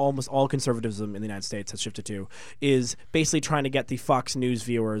like almost all conservatism in the United States has shifted to, is basically trying to get the Fox News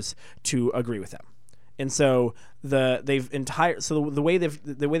viewers to agree with them. And so the way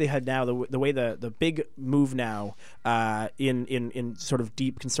they had now, the way the big move now in sort of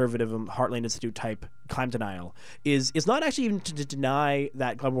deep conservative Heartland Institute type climate denial is not actually even to deny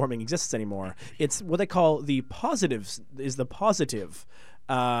that global warming exists anymore. It's what they call the positive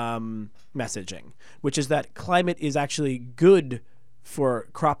messaging, which is that climate is actually good for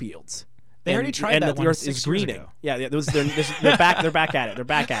crop yields. They already tried that, and the Earth is greening. Ago. Yeah, they're back. They're back at it. They're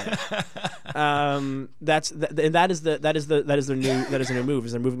back at it. That is their new move.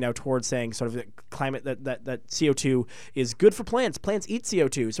 Is they're moving now towards saying sort of that climate that CO2 is good for plants. Plants eat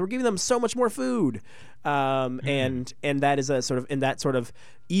CO2, so we're giving them so much more food. And that is a sort of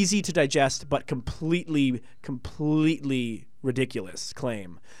easy to digest but completely ridiculous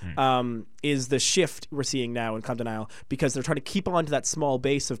claim is the shift we're seeing now in climate denial, because they're trying to keep on to that small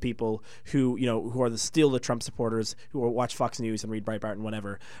base of people who are still the Trump supporters who watch Fox News and read Breitbart and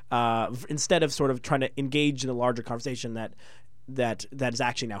whatever, instead of sort of trying to engage in the larger conversation that is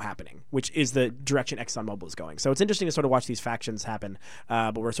actually now happening, which is the direction ExxonMobil is going. So it's interesting to sort of watch these factions happen,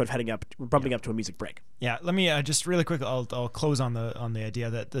 but we're sort of bumping up to a music break. Yeah, let me just really quick. I'll close on the idea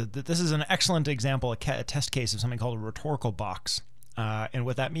that this is an excellent example, a test case of something called a rhetorical box, and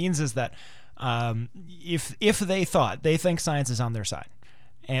what that means is that if they think science is on their side,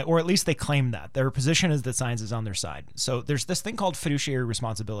 or at least they claim that their position is that science is on their side. So there's this thing called fiduciary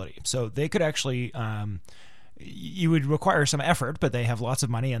responsibility. So they could actually. You would require some effort, but they have lots of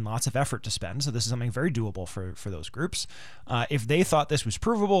money and lots of effort to spend. So this is something very doable for those groups. If they thought this was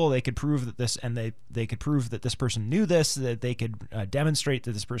provable, they could prove that this, and they could prove that this person knew this, that they could demonstrate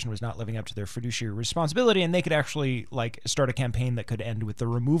that this person was not living up to their fiduciary responsibility, and they could actually start a campaign that could end with the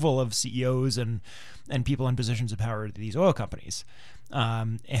removal of CEOs and people in positions of power at these oil companies.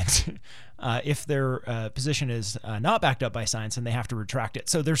 If their position is not backed up by science, and they have to retract it.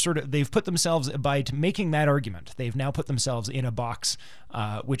 So they've put themselves, by making that argument, they've now put themselves in a box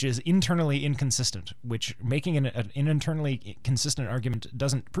which is internally inconsistent, which making an internally consistent argument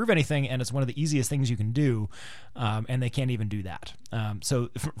doesn't prove anything, and it's one of the easiest things you can do, and they can't even do that. So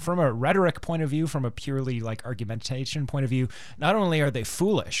from a rhetoric point of view, from a purely argumentation point of view, not only are they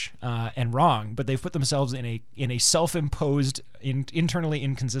foolish and wrong, but they've put themselves in a self-imposed, internally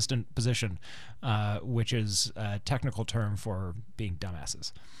inconsistent position, which is a technical term for being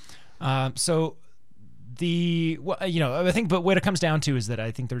dumbasses. I think, but what it comes down to is that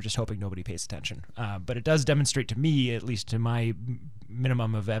I think they're just hoping nobody pays attention. But it does demonstrate to me, at least to my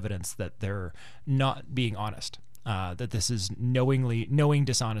minimum of evidence, that they're not being honest. That this is knowing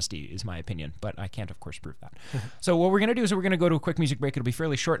dishonesty is my opinion, but I can't, of course, prove that. So what we're going to do is we're going to go to a quick music break. It'll be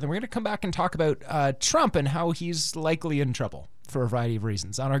fairly short, and then we're going to come back and talk about Trump and how he's likely in trouble for a variety of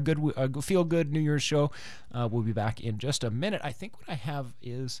reasons. On our Feel Good New Year's show, we'll be back in just a minute. I think what I have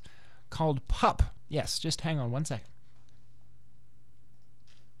is called Pup. Yes, just hang on one second.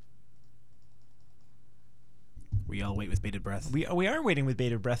 We all wait with bated breath. We are waiting with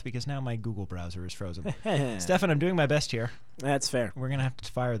bated breath because now my Google browser is frozen. Stefan, I'm doing my best here. That's fair. We're going to have to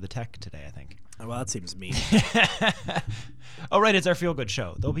fire the tech today, I think. Well, that seems mean. Oh, right, it's our feel-good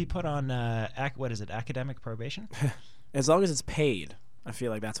show. They'll be put on, academic probation? As long as it's paid, I feel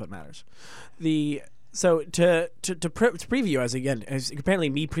like that's what matters. So to preview, as apparently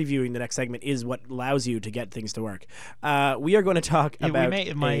me previewing the next segment is what allows you to get things to work. We are going to talk about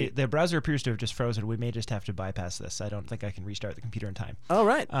the browser appears to have just frozen. We may just have to bypass this. I don't think I can restart the computer in time. All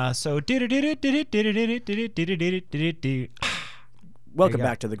right. Welcome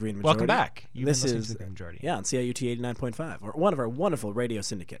back to the Green Majority. Welcome back. This is the Green Majority. Yeah, on CIUT 89.5, or one of our wonderful radio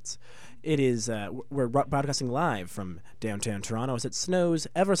syndicates. It is we're broadcasting live from downtown Toronto as it snows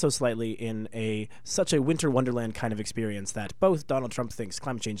ever so slightly in such a winter wonderland kind of experience that both Donald Trump thinks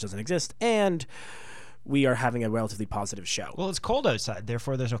climate change doesn't exist and we are having a relatively positive show. Well, it's cold outside,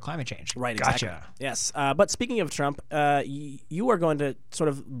 therefore there's no climate change. Right, gotcha. Exactly. Yes. But speaking of Trump, you are going to sort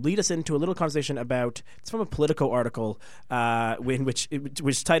of lead us into a little conversation about, it's from a Politico article which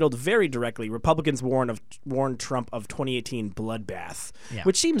was titled very directly, Republicans warn Trump of 2018 bloodbath,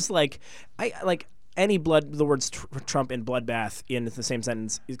 which seems like, the words Trump and bloodbath in the same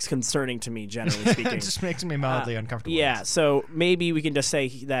sentence is concerning to me, generally speaking. It just makes me mildly uncomfortable. Yeah, so maybe we can just say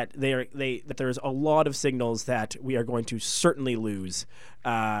that that there's a lot of signals that we are going to certainly lose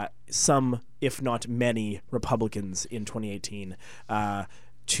some, if not many, Republicans in 2018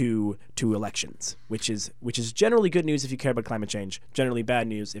 to elections, which is generally good news if you care about climate change, generally bad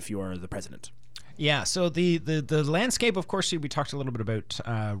news if you are the president. Yeah, so the landscape, of course, we talked a little bit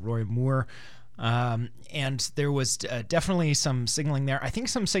about Roy Moore. And there was definitely some signaling there. I think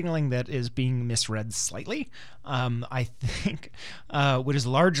some signaling that is being misread slightly. I think what is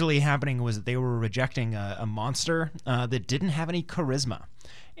largely happening was that they were rejecting a monster that didn't have any charisma.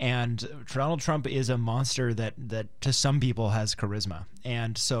 And Donald Trump is a monster that to some people has charisma.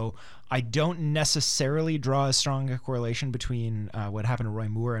 And so I don't necessarily draw a strong correlation between what happened to Roy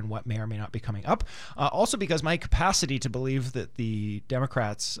Moore and what may or may not be coming up. Also because my capacity to believe that the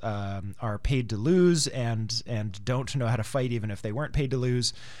Democrats are paid to lose and don't know how to fight even if they weren't paid to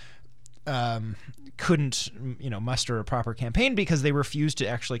lose couldn't muster a proper campaign because they refuse to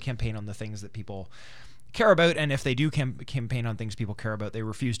actually campaign on the things that people care about, and if they do campaign on things people care about, they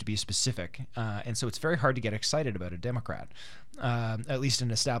refuse to be specific, and so it's very hard to get excited about a Democrat, at least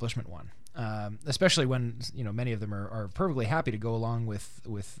an establishment one, especially when many of them are perfectly happy to go along with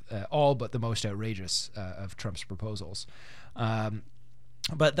all but the most outrageous of Trump's proposals.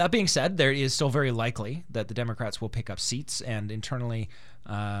 But that being said, there is still very likely that the Democrats will pick up seats, and internally,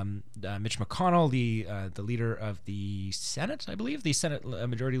 Mitch McConnell, the leader of the Senate, I believe, the Senate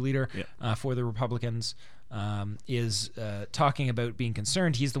Majority Leader for the Republicans, is talking about being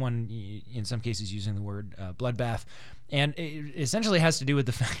concerned. He's the one, in some cases, using the word bloodbath. And it essentially has to do with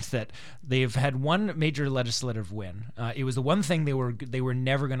the fact that they've had one major legislative win. It was the one thing they were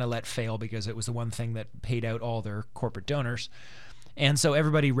never going to let fail because it was the one thing that paid out all their corporate donors. And so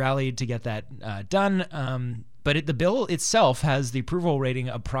everybody rallied to get that done. But the bill itself has the approval rating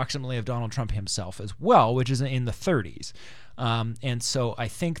approximately of Donald Trump himself as well, which is in the 30s. And so I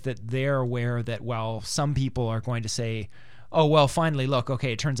think that they're aware that while some people are going to say, oh, well, finally, look,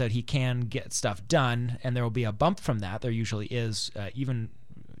 okay, it turns out he can get stuff done, and there will be a bump from that. There usually is, even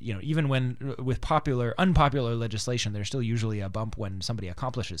when with unpopular legislation, there's still usually a bump when somebody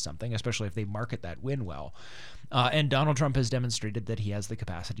accomplishes something, especially if they market that win well. And Donald Trump has demonstrated that he has the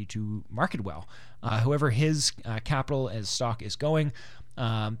capacity to market well. However, his capital as stock is going.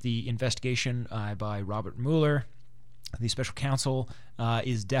 The investigation by Robert Mueller, the special counsel,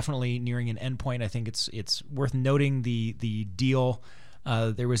 is definitely nearing an endpoint. I think it's worth noting the deal.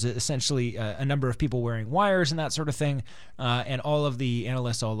 There was essentially a number of people wearing wires and that sort of thing. And all of the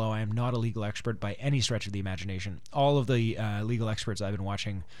analysts, although I am not a legal expert by any stretch of the imagination, all of the legal experts I've been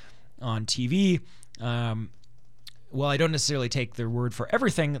watching on TV, well, I don't necessarily take their word for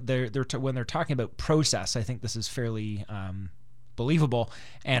everything. When they're talking about process, I think this is fairly believable.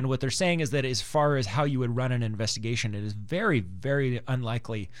 And what they're saying is that as far as how you would run an investigation, it is very, very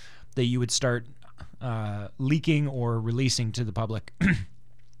unlikely that you would start leaking or releasing to the public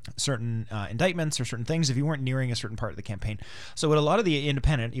certain indictments or certain things if you weren't nearing a certain part of the campaign. So what a lot of the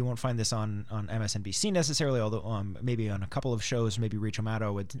Independent, you won't find this on MSNBC necessarily, although maybe on a couple of shows, maybe Rachel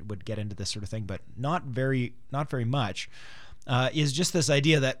Maddow would get into this sort of thing, but not very much, is just this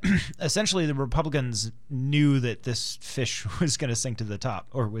idea that essentially the Republicans knew that this fish was going to sink to the top,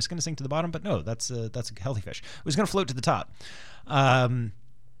 or was going to sink to the bottom, but no, that's a healthy fish. It was going to float to the top.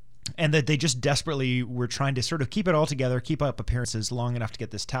 and that they just desperately were trying to sort of keep it all together, keep up appearances long enough to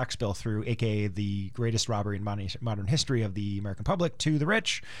get this tax bill through, aka the greatest robbery in modern history of the American public to the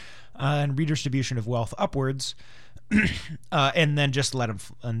rich, and redistribution of wealth upwards, and then just let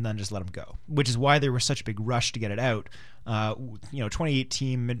them go. Which is why there was such a big rush to get it out.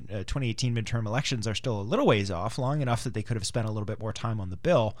 2018 midterm elections are still a little ways off, long enough that they could have spent a little bit more time on the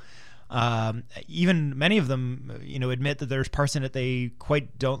bill. Even many of them, admit that there's parts in it they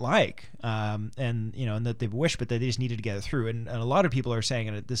quite don't like, and that they wish, but they just needed to get it through. And a lot of people are saying,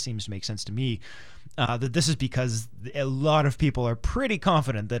 and this seems to make sense to me, that this is because a lot of people are pretty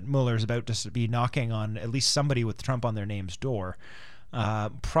confident that Mueller is about to be knocking on at least somebody with Trump on their name's door,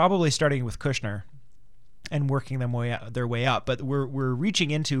 probably starting with Kushner and working their way up. But we're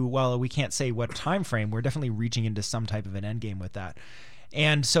reaching into, well, we can't say what time frame. We're definitely reaching into some type of an endgame with that.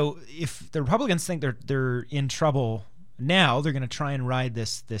 And so if the Republicans think they're in trouble now, they're going to try and ride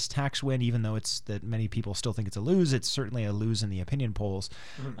this tax win, even though it's that many people still think it's a lose. It's certainly a lose in the opinion polls.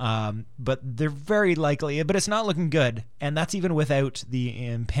 Mm-hmm. But they're very likely, but it's not looking good. And that's even without the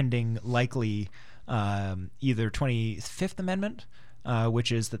impending likely either 25th Amendment,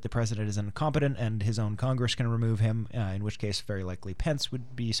 which is that the president is incompetent and his own Congress can remove him, in which case very likely Pence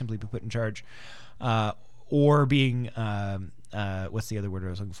would be simply put in charge, or being... what's the other word I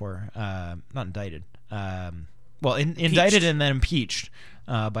was looking for? Not indicted. Indicted and then impeached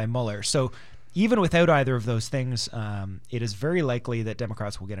by Mueller. So even without either of those things, it is very likely that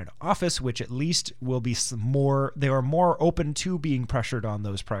Democrats will get into office, which at least will be they are more open to being pressured on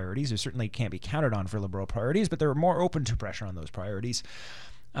those priorities. They certainly can't be counted on for liberal priorities, but they're more open to pressure on those priorities.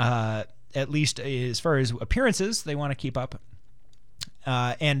 At least as far as appearances, they want to keep up.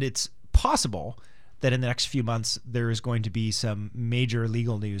 And it's possible that in the next few months there is going to be some major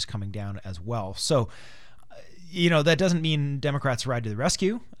legal news coming down as well. So, that doesn't mean Democrats ride to the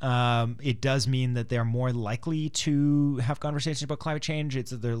rescue. It does mean that they're more likely to have conversations about climate change.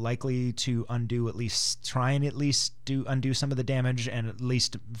 They're likely to undo some of the damage and at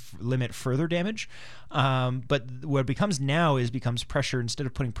least limit further damage. But what becomes pressure, instead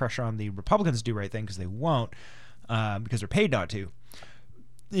of putting pressure on the Republicans to do the right thing, because they won't, because they're paid not to,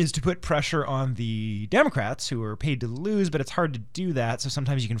 is to put pressure on the Democrats who are paid to lose, but it's hard to do that. So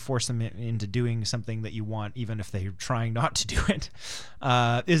sometimes you can force them into doing something that you want, even if they're trying not to do it.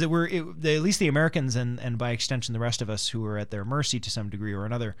 At least the Americans and by extension the rest of us who are at their mercy to some degree or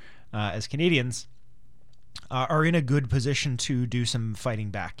another as Canadians are in a good position to do some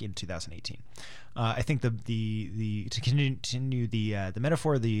fighting back in 2018. I think to continue the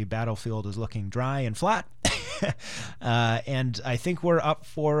metaphor, the battlefield is looking dry and flat. And I think we're up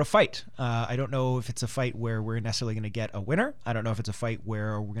for a fight. I don't know if it's a fight where we're necessarily going to get a winner. I don't know if it's a fight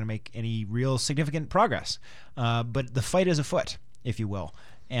where we're going to make any real significant progress. But the fight is afoot, if you will.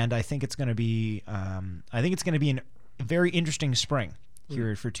 And I think it's going to be a very interesting spring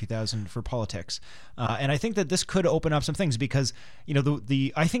here for 2000 for politics, and I think that this could open up some things because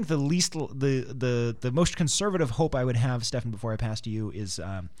I think the most conservative hope I would have, Stefan, before I pass to you is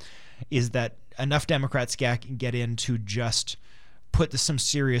that enough Democrats get in to just put some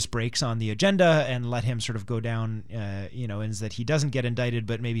serious brakes on the agenda and let him sort of go down, and that he doesn't get indicted,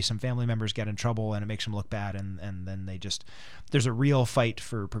 but maybe some family members get in trouble and it makes him look bad, and then there's a real fight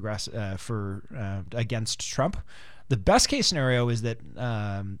for against Trump. The best case scenario is that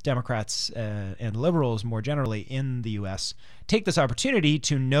Democrats and liberals more generally in the U.S. take this opportunity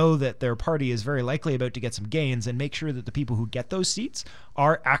to know that their party is very likely about to get some gains and make sure that the people who get those seats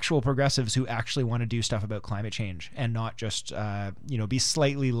are actual progressives who actually want to do stuff about climate change and not just be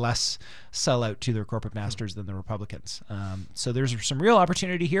slightly less sellout to their corporate masters than the Republicans. So there's some real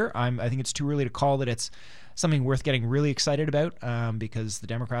opportunity here. I think it's too early to call that it's something worth getting really excited about because the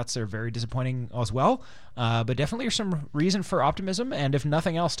Democrats are very disappointing as well. But definitely there's some reason for optimism, and if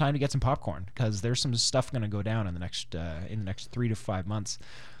nothing else, time to get some popcorn because there's some stuff going to go down in the next 3 to 5 months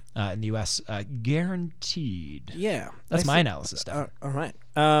in the U.S. Guaranteed. Yeah, that's my analysis. All right.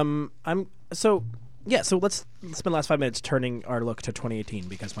 So let's spend the last 5 minutes turning our look to 2018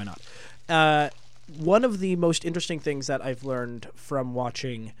 because why not? One of the most interesting things that I've learned from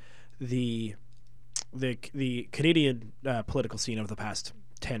watching the Canadian political scene over the past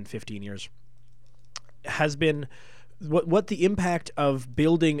 10, 15 years has been what the impact of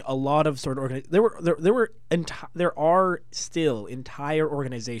building a lot of sort of there are still entire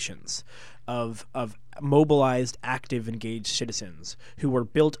organizations of mobilized, active, engaged citizens who were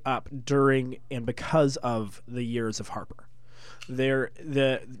built up during and because of the years of Harper.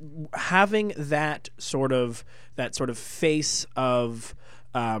 Having that sort of face of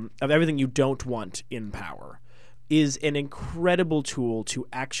everything you don't want in power is an incredible tool to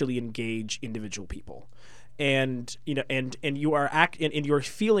actually engage individual people. And and you are and you're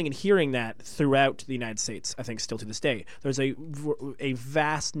feeling and hearing that throughout the United States. I think still to this day, there's a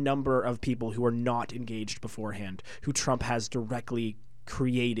vast number of people who are not engaged beforehand, who Trump has directly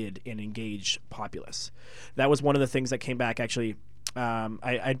created and engaged populace. That was one of the things that came back actually.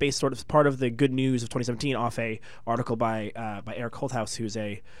 I based sort of part of the good news of 2017 off a article by Eric Holthaus,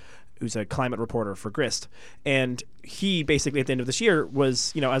 who's a climate reporter for Grist, and he basically at the end of this year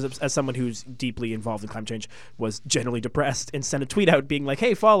was, as someone who's deeply involved in climate change, was generally depressed and sent a tweet out being like,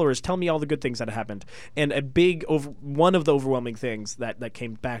 "Hey followers, tell me all the good things that happened." And one of the overwhelming things that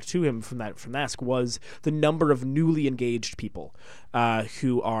came back to him from that was the number of newly engaged people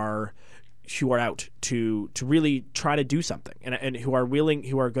who are out to really try to do something and who are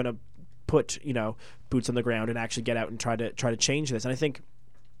going to put boots on the ground and actually get out and try to change this. And I think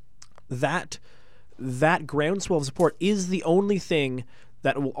that groundswell of support is the only thing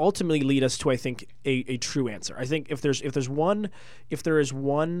that will ultimately lead us to, I think, a true answer. I think if there is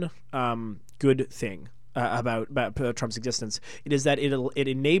one good thing about Trump's existence, it is that it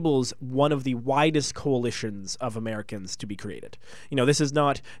enables one of the widest coalitions of Americans to be created. This is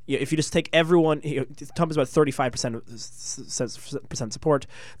not, if you just take everyone, Trump is about 35% support.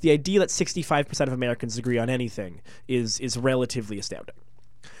 The idea that 65% of Americans agree on anything is relatively astounding.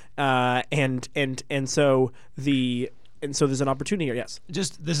 And so there's an opportunity here. Yes.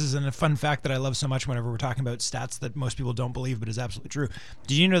 This is a fun fact that I love so much whenever we're talking about stats that most people don't believe, but is absolutely true.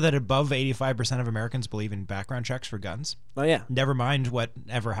 Did you know that above 85% of Americans believe in background checks for guns? Oh yeah. Never mind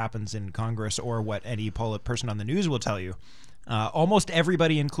whatever happens in Congress or what any person on the news will tell you. Almost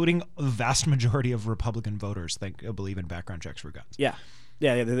everybody, including the vast majority of Republican voters, believe in background checks for guns. Yeah.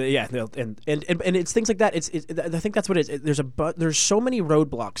 Yeah, and it's things like that. I think that's what it is. There's so many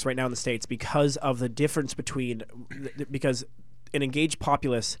roadblocks right now in the States because of the difference because an engaged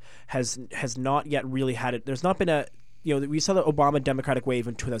populace has not yet really had it. There's not been we saw the Obama Democratic wave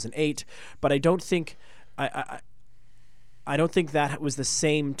in 2008, but I don't think I don't think that was the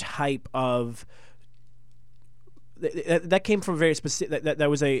same type of that came from very specific.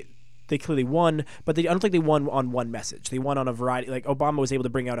 That was a. They clearly won, but I don't think they won on one message. They won on a variety. Like Obama was able to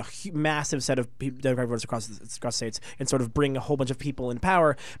bring out a massive set of Democratic voters across states and sort of bring a whole bunch of people in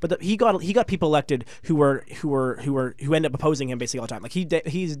power. But he got people elected who end up opposing him basically all the time. Like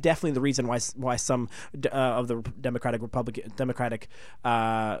he's definitely the reason why some of the Democratic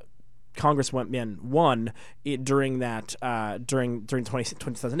congressmen won during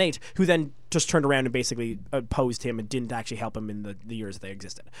 2008, who then just turned around and basically opposed him and didn't actually help him in the years that they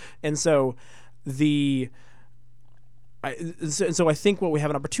existed. And so I think what we have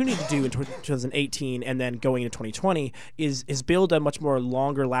an opportunity to do in 2018 and then going into 2020 is build a much more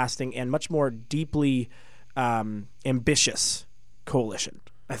longer lasting and much more deeply ambitious coalition.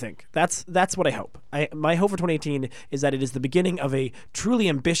 I think that's what I hope. My hope for 2018 is that it is the beginning of a truly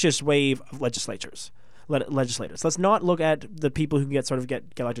ambitious wave of legislators. Let's not look at the people who get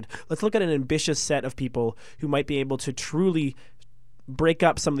elected. Let's look at an ambitious set of people who might be able to truly break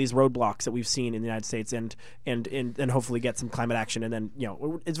up some of these roadblocks that we've seen in the United States and hopefully get some climate action. And then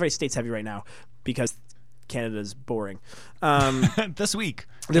it's very states heavy right now because Canada's boring. This week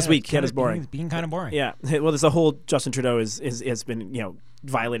Canada's boring. Being kind of boring. Yeah. Well, there's the whole Justin Trudeau has been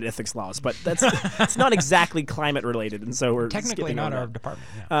violated ethics laws, but it's not exactly climate related, and so we're technically not our department.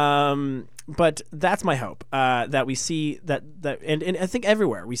 Yeah. But that's my hope that we see that and I think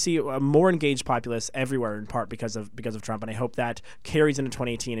everywhere we see a more engaged populace everywhere, in part because of Trump, and I hope that carries into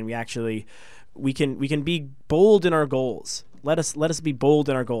 2018, and we can be bold in our goals. Let us be bold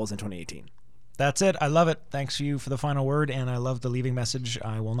in our goals in 2018. That's it. I love it. Thanks to you for the final word, and I love the leaving message.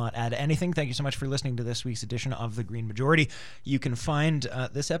 I will not add anything. Thank you so much for listening to this week's edition of The Green Majority. You can find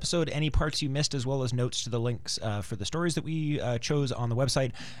this episode, any parts you missed, as well as notes to the links for the stories that we chose on the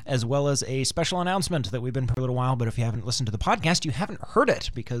website, as well as a special announcement that we've been for a little while, but if you haven't listened to the podcast, you haven't heard it,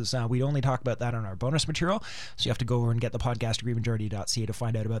 because we only talk about that on our bonus material, so you have to go over and get the podcast, greenmajority.ca, to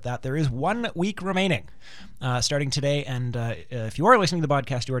find out about that. There is 1 week remaining, starting today, and if you are listening to the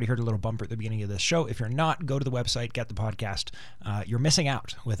podcast, you already heard a little bumper at the beginning of this show. If you're not, go to the website, get the podcast. You're missing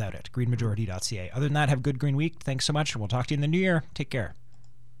out without it. greenmajority.ca. Other than that, have a good green week. Thanks so much, and we'll talk to you in the new year. Take care.